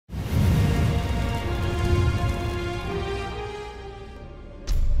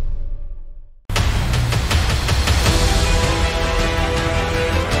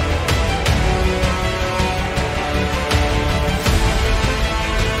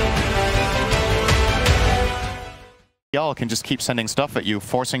PL can just keep sending stuff at you,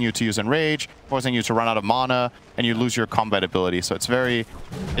 forcing you to use Enrage, forcing you to run out of mana, and you lose your combat ability. So it's very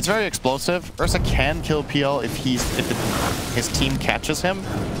explosive. Ursa can kill PL if his team catches him,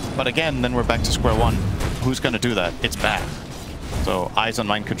 but again, then we're back to square one. Who's going to do that? It's bad. So eyes on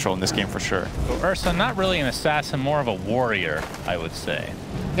mind control in this game for sure. So Ursa, not really an assassin, more of a warrior, I would say.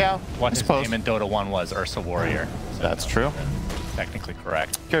 Yeah, what his name in Dota 1 was, Ursa Warrior. So that's true. Technically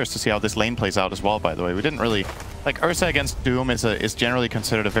correct. Curious to see how this lane plays out as well, by the way. We didn't really... Like, Ursa against Doom is generally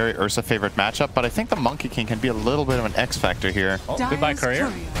considered a very Ursa-favorite matchup, but I think the Monkey King can be a little bit of an X-factor here. Oh, goodbye,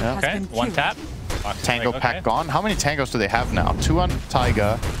 Courier. Yeah. Okay, one tap. Tango pack gone. How many Tangos do they have now? 2 on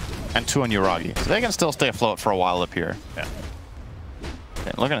Taiga and 2 on Yuragi. So they can still stay afloat for a while up here. Yeah.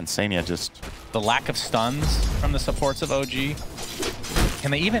 Okay, look at Insania just... The lack of stuns from the supports of OG. Can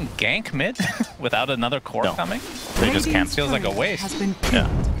they even gank mid without another core coming? They just can't. Feels like a waste. Yeah.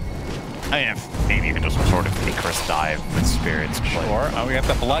 I mean, maybe you can do some sort of Icarus dive with spirits. Sure. Oh, we got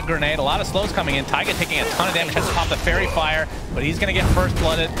the blood grenade. A lot of slows coming in. Taiga taking a ton of damage. Has to pop the fairy fire, but he's going to get first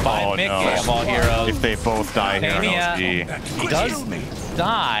blooded by Mickey of all heroes. If they both die here on OG. He does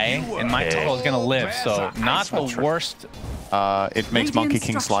die, and my Turtle is going to live, so not the worst. It makes Monkey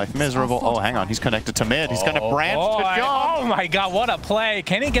King's life miserable. Oh, hang on. He's connected to mid. He's going to branch to jump. Oh my god, what a play.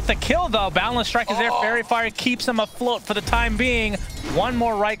 Can he get the kill, though? Boundless Strike is there. Fairy Fire keeps him afloat for the time being. One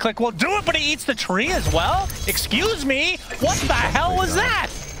more right click will do it, but he eats the tree as well? Excuse me? What the hell was that?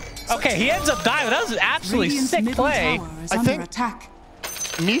 Okay, he ends up dying. That was an absolutely sick play. I think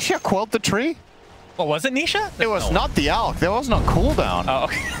Nisha quelled the tree. What was it, Nisha? It was not the Alk. There was no cooldown. Oh,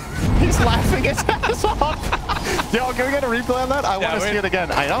 okay. He's laughing his ass off. Yo, can we get a replay on that? I want to see it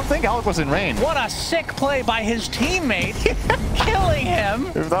again. I don't think Alk was in range. What a sick play by his teammate, killing him.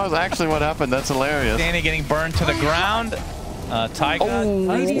 If that was actually what happened, that's hilarious. Danny getting burned to the ground. Taiga,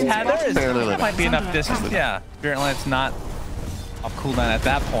 Tether, that might be enough distance. Yeah, Spirit Lance not off cooldown at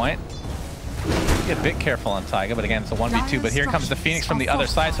that point. Be a bit careful on Taiga, but again, it's a 1v2. But here comes the Phoenix from the other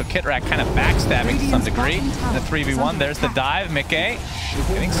side, so Kitrak kind of backstabbing to some degree. In the 3v1, there's the dive. Mickey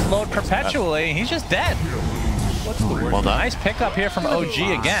getting slowed perpetually. He's just dead. What's the word? Well done. Nice pickup here from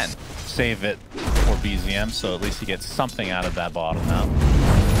OG again. Save it for BZM, so at least he gets something out of that bottom now.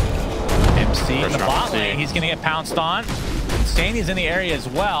 MC in the bot lane. He's going to get pounced on. Stany's in the area as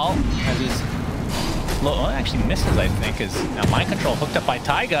well. As his low, actually misses, I think, as now mind control hooked up by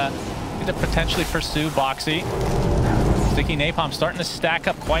Taiga. To potentially pursue Boxy. Sticky Napalm starting to stack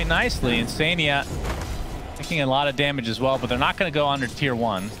up quite nicely. Insania taking a lot of damage as well, but they're not going to go under tier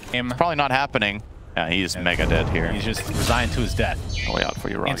 1. Probably not happening. Yeah, he's mega dead here. He's just resigned to his death. Way out for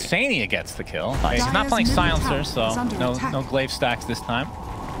you, Rocky. Insania gets the kill. Nice. He's not playing Silencer, so no glaive stacks this time.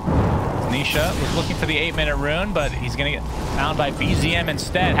 Nisha was looking for the 8-minute rune, but he's going to get found by BZM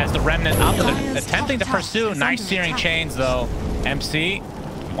instead. Has the Remnant up, attempting to pursue. Nice searing chains, though. MC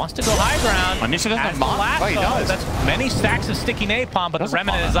wants to go high ground. Nisha doesn't have mana. He does. That's many stacks of Sticky Napalm, but the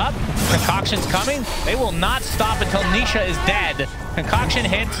Remnant is up. Concoction's coming. They will not stop until Nisha is dead. Concoction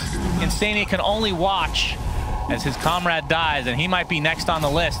hits. Insania can only watch as his comrade dies, and he might be next on the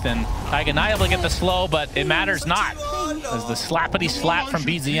list. And Taiga not able to get the slow, but it matters not, as the slappity slap from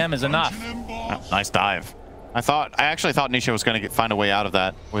BZM is enough. Oh, nice dive. I actually thought Nisha was going to find a way out of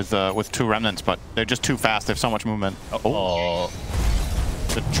that with 2 Remnants, but they're just too fast. They have so much movement. Oh.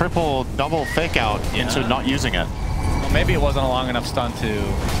 The triple double fake out into not using it. Well, maybe it wasn't a long enough stun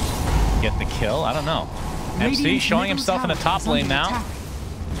to get the kill. I don't know. MC showing himself in the top lane now.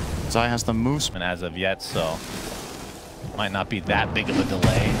 Zai has the moves as of yet, so might not be that big of a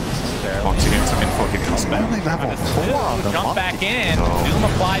delay. Once again, some info here. Only level 4 on the jump back in. Doom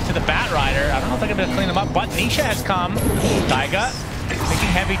applied to the Batrider. I don't know if they're going to clean him up, but Nisha has come. Taiga taking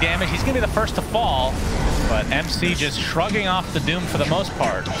heavy damage. He's going to be the first to fall. But MC just shrugging off the Doom for the most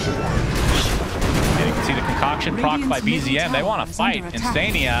part. And you can see the Concoction proc by BZM. They want to fight.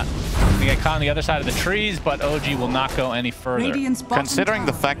 Insania they get caught on the other side of the trees, but OG will not go any further. Considering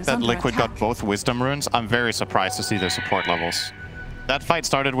the fact that Liquid got both Wisdom runes, I'm very surprised to see their support levels. That fight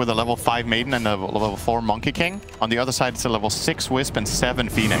started with a level 5 Maiden and a level 4 Monkey King. On the other side, it's a level 6 Wisp and 7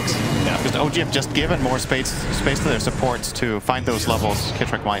 Phoenix. Yeah, because OG have just given more space to their supports to find those levels.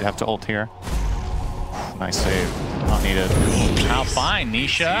 Kitrak might have to ult here. Nice save. Not needed. Now fine,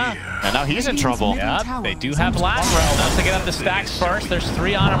 Nisha. And now he's in trouble. Yep, they do have last round. Once they get up the stacks first, there's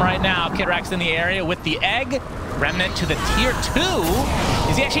 3 on him right now. Kitrak's in the area with the egg. Remnant to the tier 2.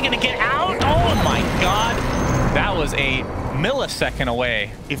 Is he actually going to get out? Oh my god. That was a millisecond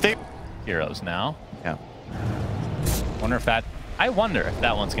away. If they... Heroes now. Yeah. I wonder if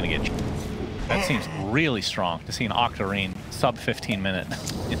that one's going to get... That seems really strong to see an Octarine sub 15 minute.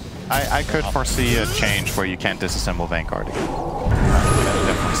 I could foresee a change where you can't disassemble Vanguard again. I could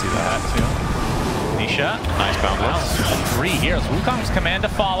definitely see that too. Nisha. Nice boundless. 3 heroes. Wukong's command to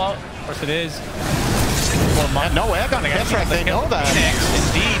follow. Of course it is. No egg on the Kestrek, they know that.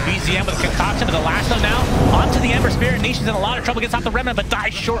 Indeed, BZM with a concoction to the Lasso now. Onto the Ember Spirit. Nisha's in a lot of trouble, gets off the Remnant, but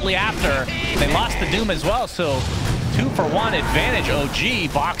dies shortly after. They lost the Doom as well, so 2-for-1 advantage. OG,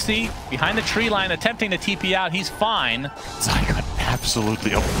 Boxy, behind the tree line, attempting to TP out. He's fine. Zai got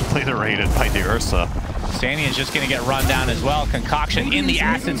absolutely obliterated by the Ursa. Stani is just going to get run down as well. Concoction in the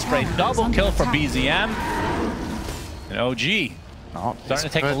Acid Spray. Double kill for BZM. And OG. Starting to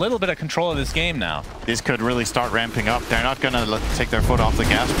take a little bit of control of this game now. This could really start ramping up. They're not going to take their foot off the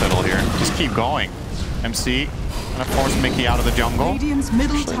gas pedal here. Just keep going. MC going to force Mickey out of the jungle.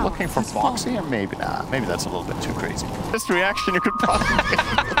 Actually looking for Boxy, or maybe not. Maybe that's a little bit too crazy. This reaction you could probably...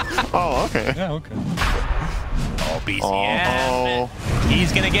 Oh, okay. Yeah, okay. Oh, BZM. Oh.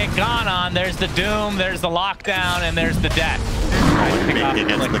 He's going to get gone on. There's the Doom, there's the lockdown, and there's the death. Mickey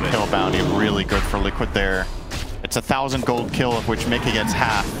gets the kill bounty. Really good for Liquid there. It's 1,000 gold kill, of which Mickey gets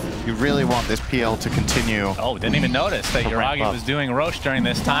half. You really want this PL to continue. Oh, didn't even notice that Yuragi was doing Roche during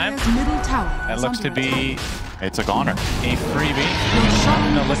this time. That looks to be... It's a goner. A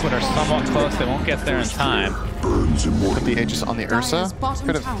freebie. No, Liquid are somewhat close. They won't get there in time. Could be Aegis on the Ursa.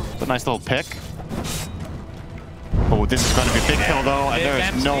 Could have a nice little pick. Oh, this is going to be a big kill, though. And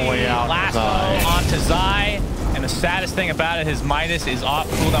there is no way out. Lasso onto Zai. And the saddest thing about it, his Midas is off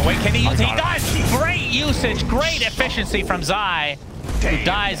cooldown. Wait, can he use it? He does! Great usage, great efficiency from Zai, who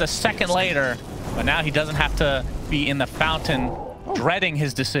dies a second later. But now he doesn't have to be in the fountain, dreading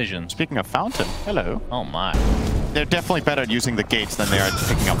his decision. Speaking of fountain, hello. Oh my. They're definitely better at using the gates than they are at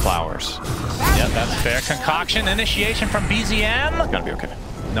picking up flowers. Yeah, that's fair. Concoction, initiation from BZM. It's gonna be okay.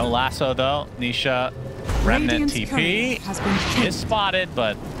 No Lasso, though. Nisha, Remnant TP is spotted,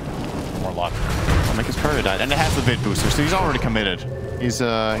 but more luck. I'll make his courier died, and it has the vid booster, so he's already committed. He's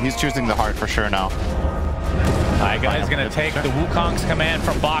choosing the heart for sure now. Taiga is going to take the Wukong's command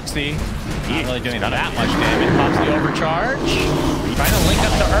from Boxy. Not really doing that much damage. Pops the overcharge. Trying to link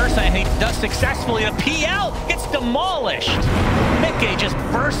up to Ursa, and he does successfully. The PL gets demolished. Mickey just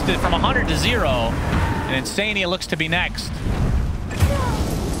bursted from 100 to 0, and Insania looks to be next.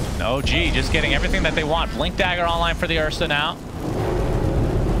 And OG just getting everything that they want. Blink Dagger online for the Ursa now.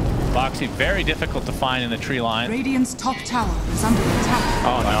 Boxy very difficult to find in the tree line. Radiant's top tower is under attack.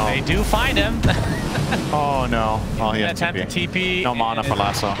 Oh no. They do find him. Oh no. Oh, he had attempt to TP. No mana for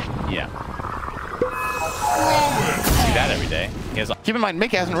Lasso. Yeah. See that every day. Keep in mind,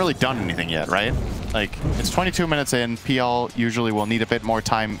 Mickey hasn't really done anything yet, right? Like, it's 22 minutes in. PL usually will need a bit more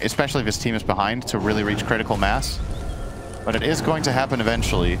time, especially if his team is behind, to really reach critical mass. But it is going to happen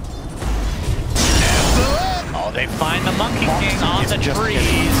eventually. Oh, they find the Monkey King on the trees.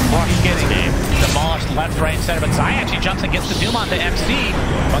 He's getting demolished left, right, and center. But Zai actually jumps and gets the Doom onto MC.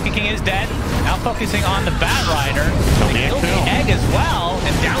 Monkey King is dead. Now focusing on the Batrider. They kill the egg as well.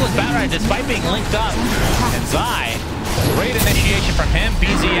 And down with Batrider despite being linked up. And Zai, great initiation from him.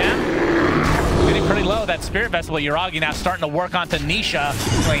 BZM getting pretty low. That Spirit Vessel. Yuragi now starting to work onto Nisha.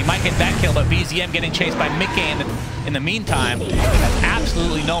 Well, he might get that kill, but BZM getting chased by Mickey in the meantime. Has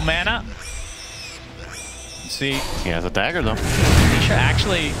absolutely no mana. See, he has a dagger though. Nisha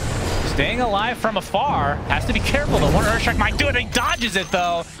actually staying alive from afar. Has to be careful though. One Earthstrike might do it. He dodges it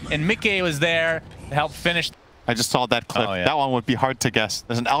though. And Mickey was there to help finish. I just saw that clip. Oh, yeah. That one would be hard to guess.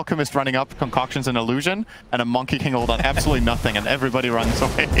 There's an Alchemist running up, concoctions and illusion, and a Monkey King hold on absolutely nothing, and everybody runs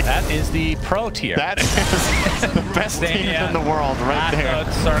away. That is the pro tier. That is the best team in the world right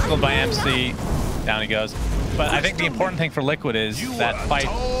there. Circled by MC. Down he goes. But I think the important thing for Liquid is that fight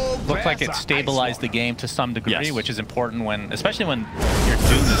looked like it stabilized the game to some degree, which is important when, especially when your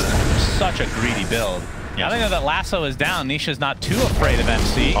Doom is such a greedy build. Now they know that Lasso is down. Nisha's not too afraid of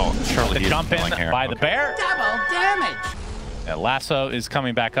MC. Oh, surely the jump in by the bear. Double damage. Yeah, Lasso is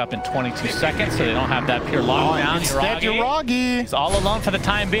coming back up in 22 seconds, so they don't have that pure lockdown. Instead, Yuragi. He's all alone for the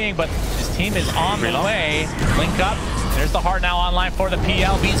time being, but his team is on the way. Link up. There's the heart now online for the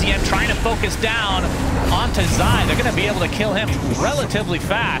PL. BZM trying to focus down onto Zai. They're going to be able to kill him relatively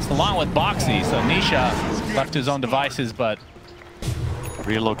fast, along with Boxy. So Nisha left to his own devices, but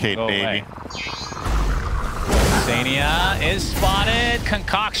relocate, baby. Insania is spotted.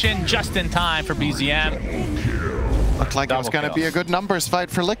 Concoction just in time for BZM. Looked like it was going to be a good numbers fight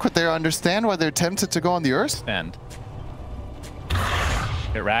for Liquid there. I understand why they're tempted to go on the Earth. And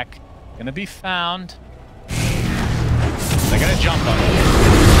Iraq going to be found. They're going to jump on it.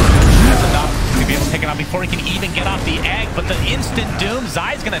 That's enough to be able to take it out before he can even get off the egg, but the instant doom,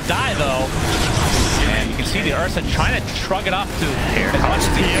 Zai's gonna die though. And you can see the Ursa trying to shrug it off to as much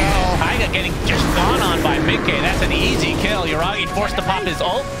as he can. Taiga getting just gone on by Mickey. That's an easy kill. Yuragi forced to pop his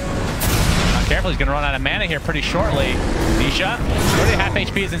ult. Not careful, he's gonna run out of mana here pretty shortly. Nisha, 30.5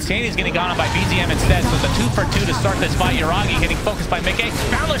 HP is insane. He's getting gone on by BZM instead. So it's a 2 for 2 to start this fight. Yuragi getting focused by Mickey.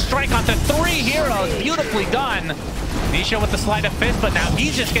 Boundless strike onto 3 heroes. Beautifully done. Nisha with the sleight of fist, but now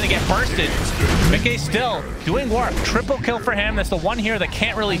he's just going to get bursted. Mickey still doing work. Triple kill for him. That's the one here that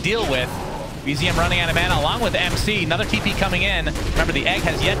can't really deal with. BZM running out of mana along with MC. Another TP coming in. Remember, the egg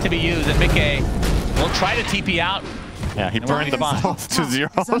has yet to be used, and Mickey will try to TP out. Yeah, he burned them both to 0.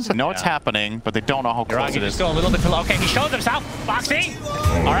 They know it's happening, but they don't know how close it is. Still a little bit below. Okay, he shows himself. Foxy!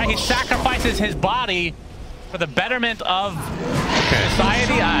 All right, he sacrifices his body for the betterment of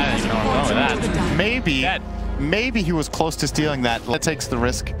society. I don't know that. Maybe he was close to stealing that. That takes the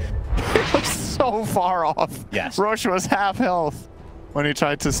risk. It was so far off. Yes. Roche was half health when he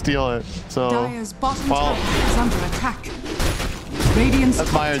tried to steal it. So, Dire's bottom tower is under attack. Radiant's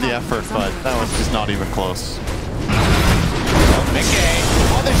admire the effort, but that was just not even close. Mickey.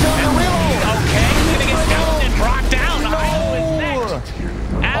 Oh, they showed the reload! Okay, he's gonna get down and brought down. Io is next.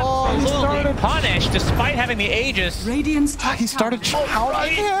 Absolutely punished despite having the Aegis. Radiant's top He started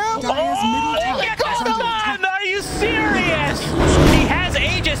shouting him! Dire's middle tower is under attack. Are you serious? He has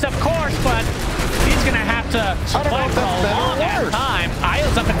Aegis, of course, but he's gonna have to survive for a long time.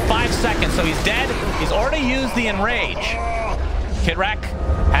 Io's up in 5 seconds, so he's dead. He's already used the Enrage. Kidrak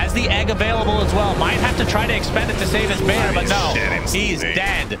has the egg available as well. Might have to try to expend it to save his bear, but no, he's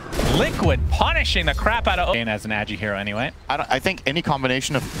dead. Liquid punishing the crap out of as an Agi hero anyway. I think any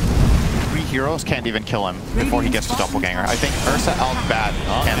combination of 3 heroes can't even kill him before he gets to doppelganger. I think Ursa out bad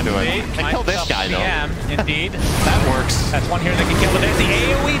can't do it. And kill this guy though. Indeed. That works. That's one hero that can kill, but there's the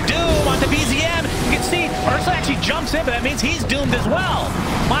AoE doom onto BZM. You can see Ursa actually jumps in, but that means he's doomed as well.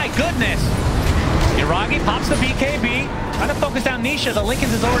 My goodness. Yuragi pops the BKB. Trying to focus down Nisha. The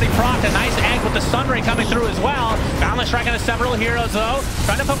Lincolns is already procced. A nice egg with the Sunray coming through as well. Boundless strike onto several heroes though.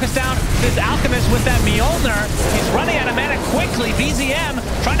 Trying to focus down this Alchemist with that Mjolnir. He's running out of mana quickly. BZM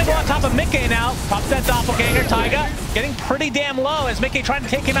trying to go on top of Mickey now. Pops that doppelganger. Taiga getting pretty damn low as Mickey trying to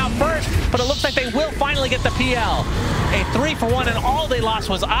take him out first. But it looks like they will finally get the PL. A 3 for 1, and all they lost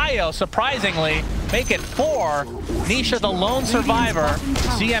was Io, surprisingly. Make it 4. Nisha, the lone survivor.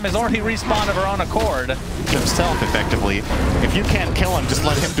 CM has already respawned of her own accord. Himself, effectively. If you can't kill him, just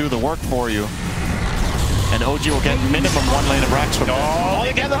let him do the work for you. And OG will get minimum 1 lane of racks from him. Oh,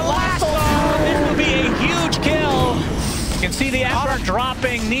 they get the last one! This will be a huge kill. You can see the Ember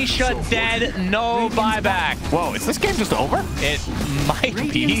dropping. Nisha dead, no buyback. Whoa, is this game just over? It might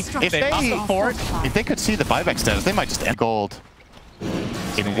be. If they could see the buyback status, they might just end gold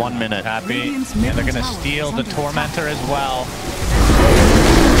in 1 minute. Happy. And they're going to steal the Tormentor as well.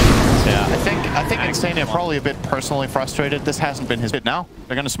 Yeah, I think Insania probably a bit personally frustrated. This hasn't been his bit now.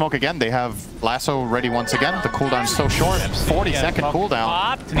 They're going to smoke again. They have Lasso ready once again. The cooldown's so short. 40-second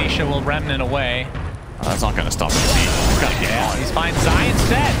cooldown. Tanisha will remnant away. That's not going to stop him. He's got to get on. He's fine. Zai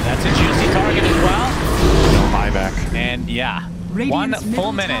instead. That's a juicy target as well. No buyback. And yeah, 1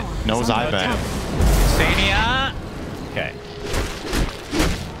 full minute. No Zyback. Insania. Okay.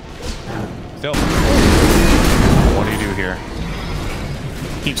 Still. What do you do here?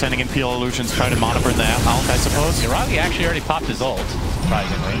 Keep sending in PL illusions, try to monitor the ult, I suppose. Yuragi actually already popped his ult,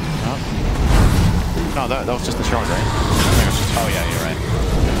 surprisingly. Oh. No, that was just the shard, right? Oh yeah, you're right.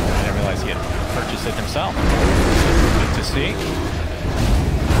 I didn't realize he had purchased it himself. Good to see.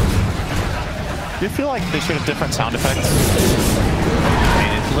 Do you feel like they should have different sound effects? I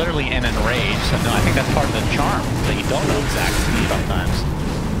mean, it's literally an enrage, so no, I think that's part of the charm, that you don't know exactly sometimes.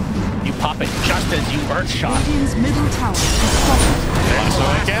 You pop it just as you earth shot. Radiant's middle tower is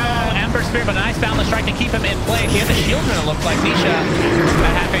Ember Spear, but a nice boundless strike to keep him in place. He has a shield gonna look like Nisha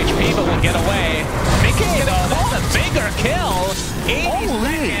at half HP, but will get away. Mickey, though, that's a bigger kill. 80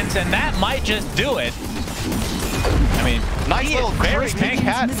 seconds, and that might just do it. I mean, nice little very pink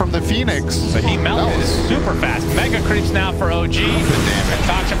hat from the Phoenix. But he melted super fast. Mega creeps now for OG. Good damage.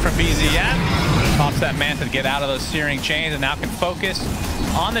 Concoction from BZM. Pops that Manta to get out of those searing chains and now can focus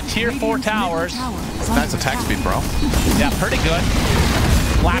on the tier 4 towers. Nice attack speed, bro. Yeah, pretty good.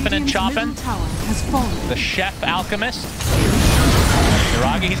 Flapping and chopping. The Chef Alchemist.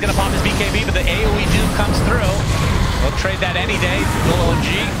 Yuragi, he's going to pop his BKB, but the AoE Doom comes through. We'll trade that any day. Little OG.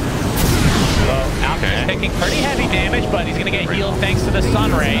 So Alchemist taking pretty heavy damage, but he's going to get healed thanks to the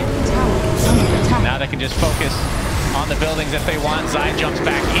Sunray. Now they can just focus on the buildings if they want. Zai jumps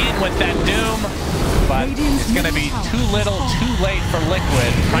back in with that Doom. but it's going to be too little, too late for Liquid.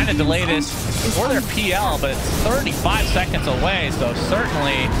 Trying to delay this for their PL, but it's 35 seconds away, so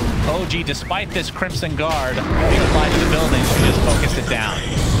certainly OG, despite this Crimson Guard being applied to the building, we just focused it down.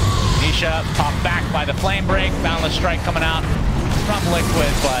 Nisha popped back by the Flame Break, Boundless Strike coming out from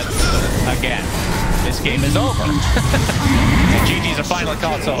Liquid, but again, this game is over. And GG's are finally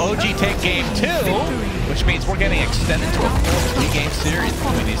called, so OG take game 2, which means we're getting extended to a 3-game series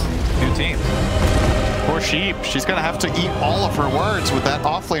between these two teams. Poor Sheep, she's gonna have to eat all of her words with that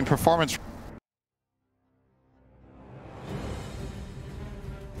offlane performance.